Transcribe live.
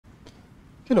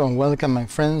Hello and welcome my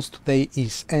friends. Today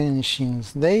is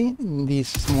Engines Day. This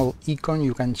small icon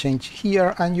you can change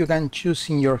here and you can choose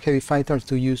in your heavy fighters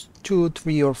to use 2,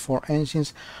 3 or 4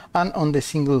 engines, and on the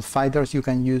single fighters you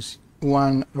can use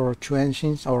 1 or 2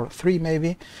 engines or 3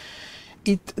 maybe.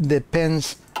 It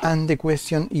depends, and the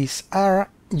question is,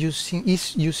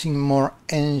 is using more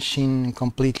engine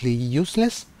completely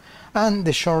useless? And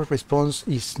the short response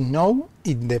is no,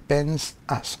 it depends.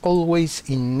 As always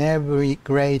in every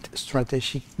great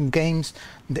strategic games,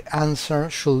 the answer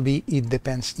should be it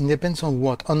depends. It depends on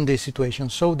what? On the situation.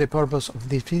 So the purpose of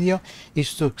this video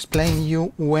is to explain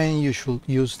you when you should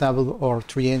use double or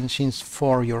 3 engines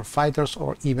for your fighters,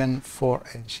 or even 4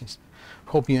 engines.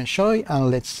 Hope you enjoy, and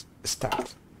let's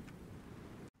start.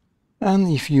 And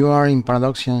if you are in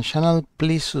Paradoxian channel,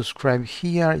 please subscribe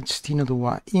here. It's Tino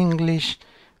Dua English.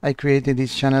 I created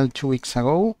this channel 2 weeks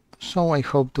ago, so I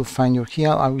hope to find you here.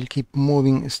 I will keep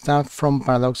moving stuff from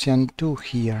Paradoxian to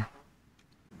here.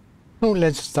 So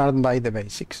let's start by the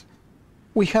basics.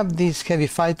 We have this heavy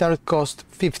fighter, cost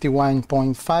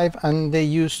 51.5, and they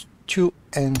use 2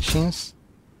 engines.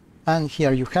 And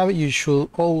here you have, you should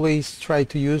always try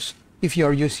to use, if you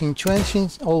are using 2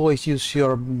 engines, always use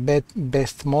your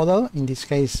best model, in this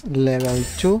case level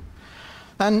 2.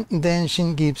 And the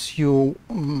engine gives you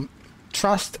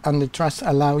trust, and the trust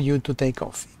allow you to take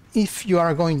off. If you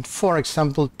are going, for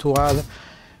example, to add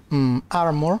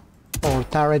armor or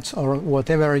turrets or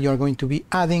whatever you're going to be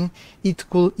adding, it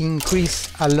could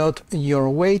increase a lot your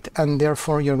weight, and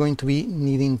therefore you're going to be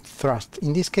needing thrust.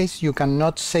 In this case you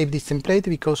cannot save this template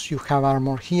because you have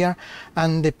armor here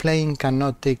and the plane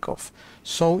cannot take off.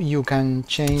 So you can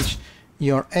change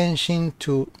your engine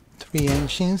to 3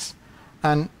 engines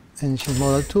and engine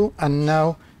model 2, and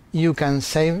now you can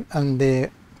save and the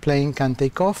plane can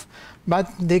take off,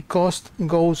 but the cost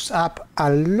goes up a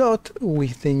lot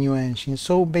with the new engine.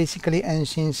 So basically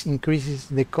engines increases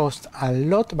the cost a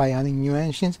lot by adding new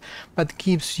engines, but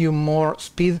gives you more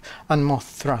speed and more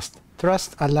thrust.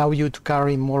 Thrust allow you to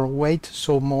carry more weight,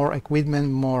 so more equipment,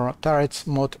 more turrets,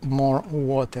 more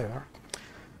whatever.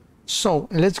 So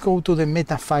let's go to the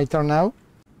meta fighter now.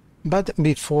 But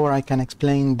before I can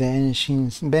explain the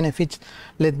engine's benefits,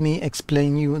 let me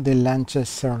explain you the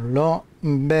Lanchester law.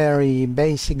 Very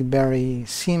basic, very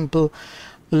simple.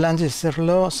 Lanchester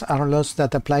laws are laws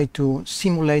that apply to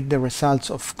simulate the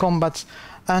results of combats,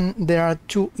 and there are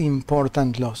 2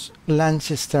 important laws: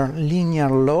 Lanchester linear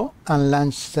law and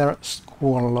Lanchester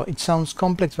square law. It sounds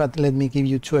complex, but let me give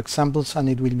you 2 examples and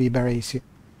it will be very easy.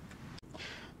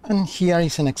 And here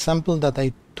is an example that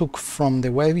I took from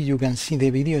the web. You can see the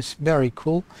video is very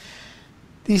cool.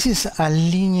 This is a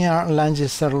linear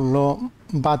Lanchester law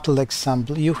battle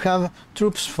example. You have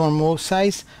troops from both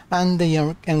sides and they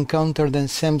encounter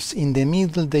themselves in the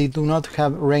middle. They do not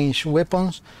have ranged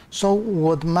weapons, so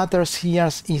what matters here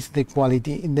is the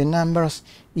quality. The numbers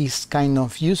is kind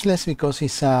of useless because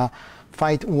it's a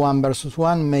fight 1 versus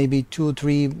 1, maybe 2,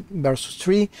 3 versus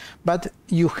 3, but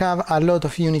you have a lot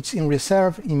of units in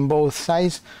reserve in both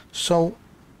sides, so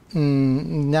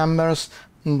numbers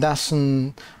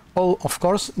doesn't, of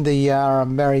course they are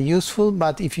very useful,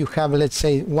 but if you have, let's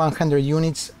say, 100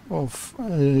 units of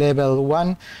level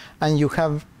 1 and you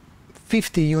have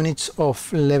 50 units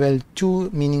of level 2,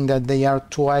 meaning that they are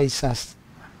twice as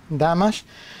damage,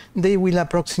 they will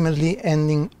approximately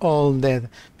ending all dead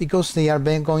because they are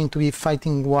going to be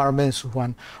fighting 1 versus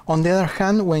 1. On the other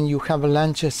hand, when you have a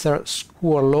Lanchester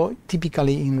square law,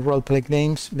 typically in roleplay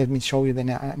games, let me show you the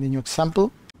new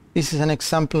example. This is an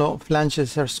example of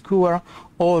Lanchester square,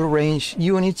 all range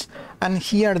units, and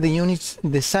here the units,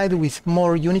 the side with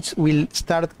more units will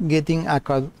start getting a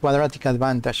quadratic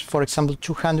advantage. For example,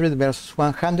 200 versus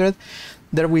 100.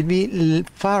 There will be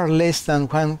far less than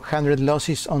 100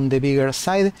 losses on the bigger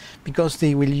side because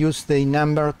they will use the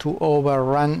number to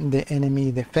overrun the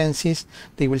enemy defenses.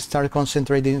 They will start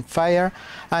concentrating fire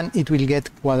and it will get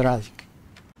quadratic.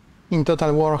 In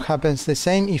Total War happens the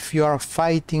same. If you are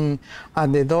fighting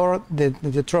at the door,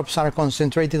 the troops are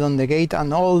concentrated on the gate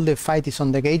and all the fight is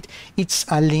on the gate. It's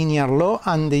a linear law,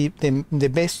 and the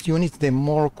best units, the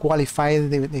more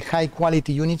qualified, the high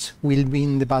quality units will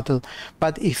win the battle.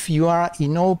 But if you are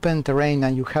in open terrain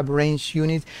and you have ranged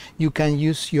units, you can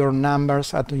use your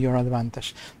numbers at your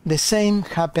advantage. The same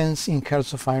happens in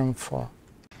Hearts of Iron 4.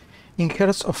 In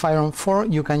Hearts of Iron 4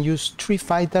 you can use 3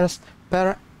 fighters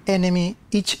per enemy,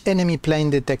 each enemy plane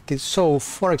detected. So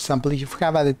for example, if you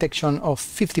have a detection of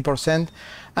 50%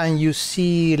 and you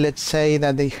see, let's say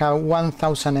that they have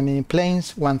 1000 enemy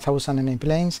planes,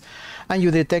 and you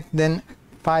detect then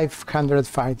 500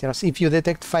 fighters. If you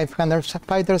detect 500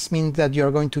 fighters, means that you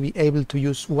are going to be able to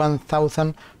use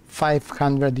 1000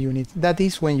 500 units. That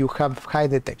is when you have high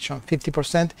detection.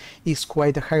 50% is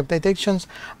quite a high detection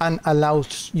and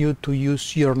allows you to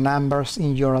use your numbers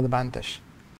in your advantage.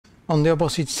 On the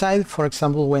opposite side, for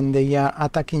example, when they are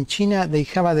attacking China, they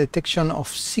have a detection of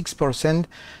 6%.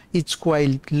 It's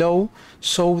quite low.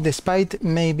 So despite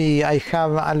maybe they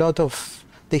have a lot of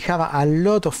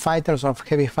fighters, of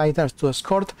heavy fighters to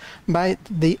escort, but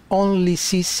they only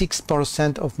see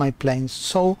 6% of my planes.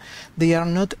 So they are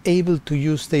not able to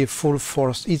use their full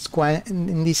force. It's quite,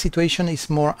 in this situation, it's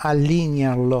more a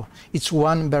linear law. It's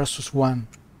 1 versus 1.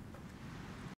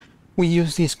 We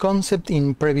used this concept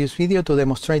in previous video to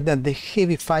demonstrate that the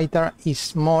heavy fighter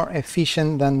is more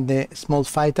efficient than the small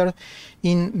fighter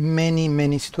in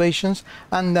many situations,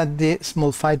 and that the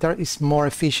small fighter is more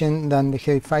efficient than the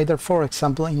heavy fighter, for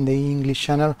example in the English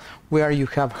channel where you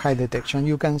have high detection.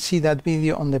 You can see that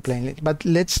video on the playlist, but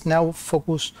let's now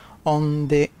focus on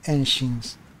the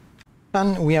engines.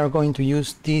 And we are going to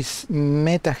use this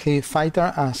Meta Heavy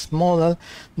Fighter as model.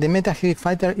 The Meta Heavy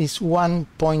Fighter is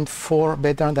 1.4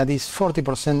 better, that is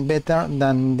 40% better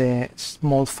than the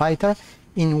small fighter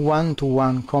in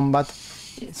 1-to-1 combat.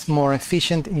 It's more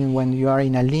efficient when you are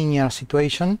in a linear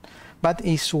situation, but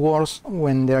it's worse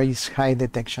when there is high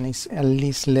detection. It's at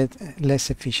least less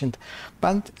efficient.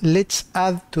 But let's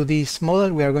add to this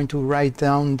model. We are going to write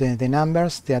down the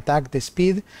numbers, the attack, the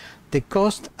speed, the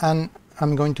cost, and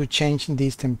I'm going to change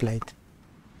this template.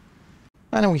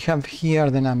 And we have here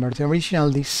the number. The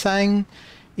original design,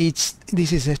 this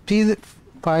is a speed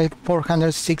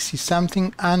 460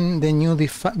 something, and the new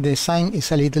design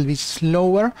is a little bit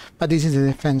slower, but this is the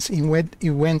defense.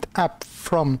 It went up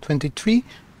from 23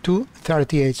 to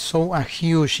 38, so a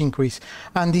huge increase.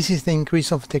 And this is the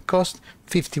increase of the cost,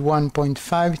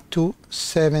 51.5 to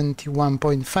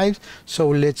 71.5. So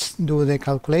let's do the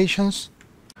calculations.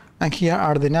 And here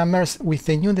are the numbers. With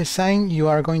the new design, you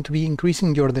are going to be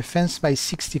increasing your defense by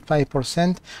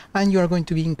 65%, and you are going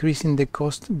to be increasing the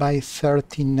cost by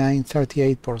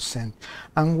 38%.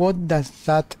 And what does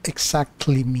that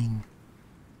exactly mean?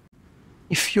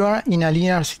 If you are in a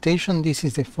linear situation, this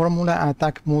is the formula: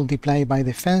 attack multiplied by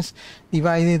defense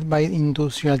divided by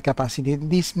industrial capacity.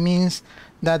 This means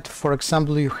that, for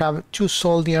example, you have 2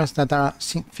 soldiers that are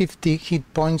 50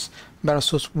 hit points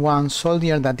versus 1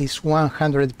 soldier that is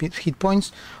 100 hit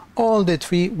points. All the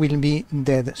 3 will be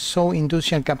dead. So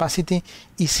industrial capacity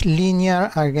is linear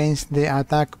against the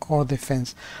attack or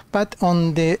defense. But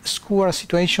on the skewer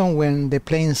situation, when the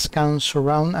planes can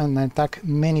surround and attack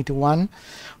many to one,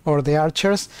 or the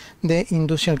archers, the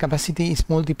industrial capacity is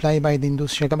multiplied by the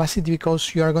industrial capacity,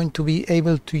 because you are going to be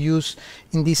able to use,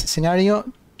 in this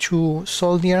scenario, 2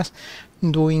 soldiers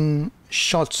doing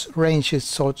shots, ranged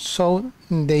shots, so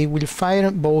they will fire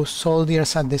both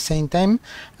soldiers at the same time,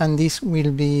 and this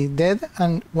will be dead,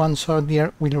 and 1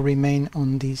 soldier will remain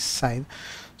on this side.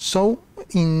 So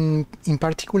in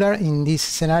particular in this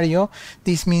scenario,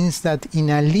 this means that in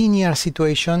a linear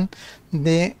situation,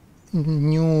 the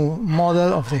new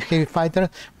model of the heavy fighter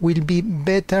will be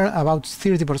better, about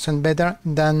 30% better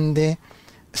than the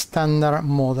standard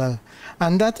model,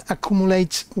 and that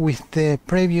accumulates with the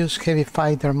previous heavy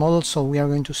fighter model. So we are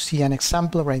going to see an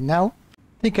example right now.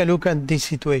 Take a look at this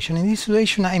situation. In this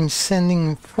situation, I'm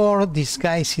sending 4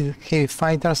 disguised heavy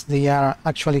fighters. They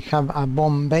actually have a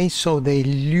bomb base, so they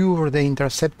lure the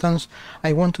interceptors.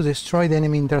 I want to destroy the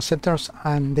enemy interceptors,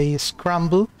 and they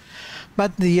scramble.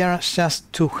 But they are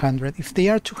just 200. If they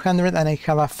are 200 and I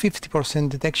have a 50%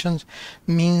 detection,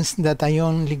 means that I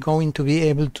only going to be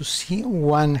able to see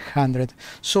 100.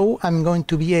 So I'm going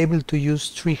to be able to use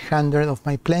 300 of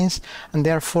my planes, and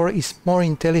therefore it's more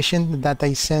intelligent that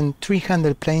I send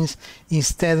 300 planes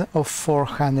instead of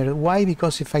 400. Why?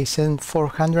 Because if I send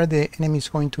 400, the enemy is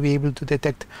going to be able to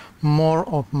detect more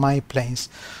of my planes.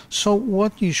 So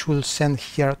what you should send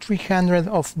here: 300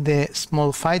 of the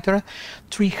small fighter,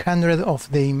 300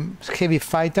 of the heavy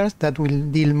fighters that will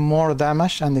deal more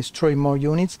damage and destroy more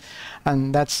units,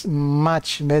 and that's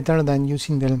much better than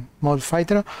using the small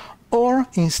fighter, or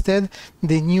instead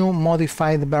the new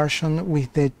modified version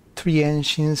with the 3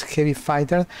 engines heavy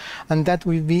fighter, and that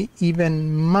will be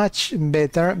even much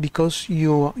better, because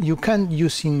you can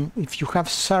using, if you have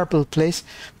surplus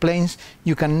planes,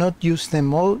 you cannot use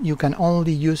them all. You can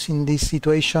only use, in this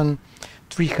situation,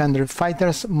 300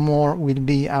 fighters. More will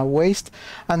be a waste,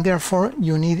 and therefore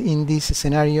you need, in this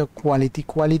scenario, quality.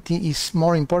 Quality is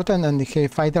more important, and the heavy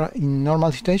fighter in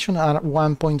normal situation are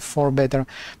 1.4 better.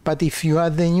 But if you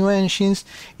add the new engines,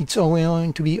 it's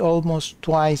going to be almost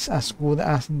twice as good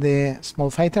as the small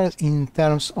fighters in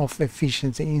terms of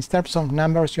efficiency. In terms of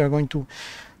numbers, you are going to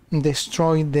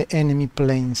destroy the enemy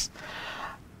planes.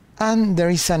 And there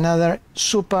is another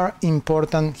super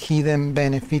important hidden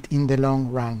benefit in the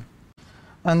long run,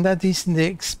 and that is the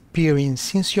experience.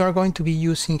 Since you are going to be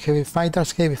using heavy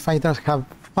fighters have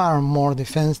far more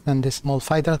defense than the small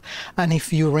fighters, and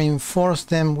if you reinforce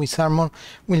them with armor,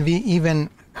 will be even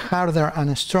harder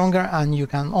and stronger, and you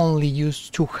can only use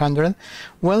 200.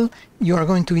 Well, you are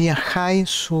going to be a high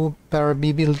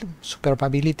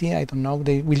superability, I don't know,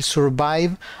 they will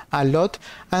survive a lot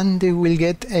and they will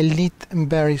get elite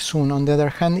very soon. On the other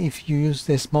hand, if you use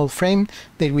the small frame,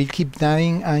 they will keep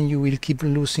dying and you will keep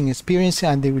losing experience,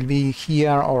 and they will be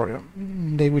here or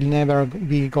they will never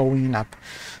be going up.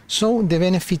 So the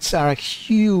benefits are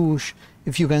huge.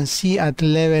 If you can see, at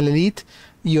level elite,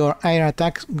 your air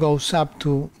attack goes up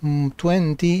to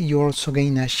 20, you also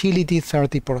gain agility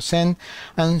 30%,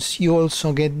 and you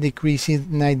also get decreased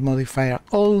night modifier.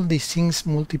 All these things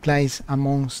multiplies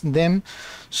amongst them,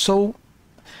 so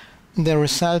the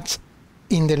results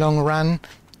in the long run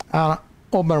are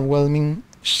overwhelming,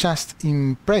 just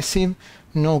impressive,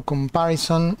 no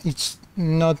comparison. It's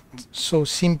not so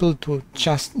simple to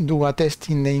just do a test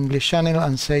in the English channel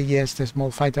and say yes, the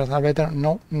small fighters are better.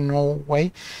 No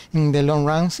way. In the long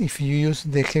runs, if you use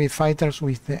the heavy fighters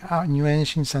with the new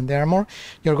engines and the armor,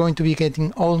 you're going to be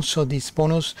getting also this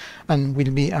bonus and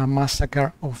will be a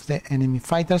massacre of the enemy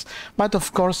fighters. But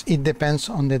of course it depends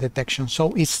on the detection,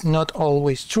 so it's not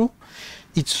always true,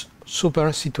 it's super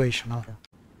situational.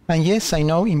 And yes, I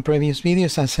know in previous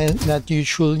videos I said that you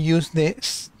should use the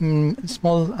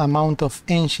small amount of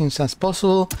engines as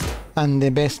possible and the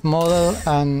best model,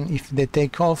 and if the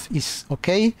takeoff is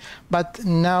okay, but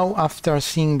now after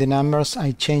seeing the numbers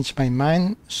I changed my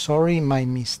mind. Sorry, my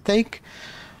mistake.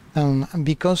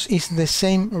 Because it's the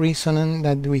same reasoning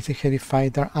that with the heavy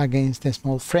fighter against the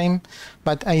small frame,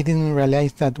 but I didn't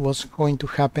realize that was going to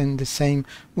happen the same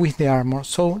with the armor.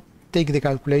 So take the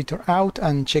calculator out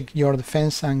and check your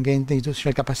defense and gain the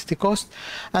industrial capacity cost,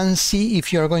 and see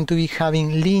if you are going to be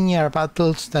having linear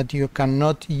battles that you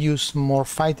cannot use more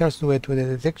fighters due to the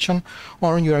detection,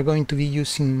 or you are going to be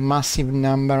using massive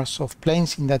numbers of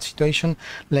planes. In that situation,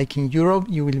 like in Europe,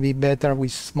 you will be better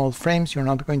with small frames, you're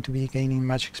not going to be gaining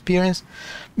much experience.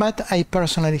 But I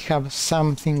personally have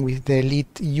something with the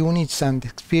elite units and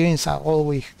experience. I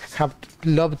always have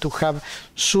loved to have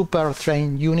super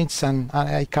trained units, and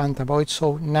I can't avoid.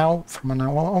 So now, from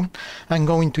now on, I'm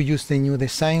going to use the new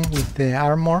design with the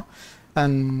armor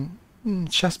and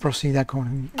just proceed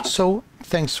accordingly. So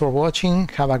thanks for watching,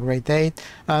 have a great day,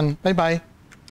 and bye bye.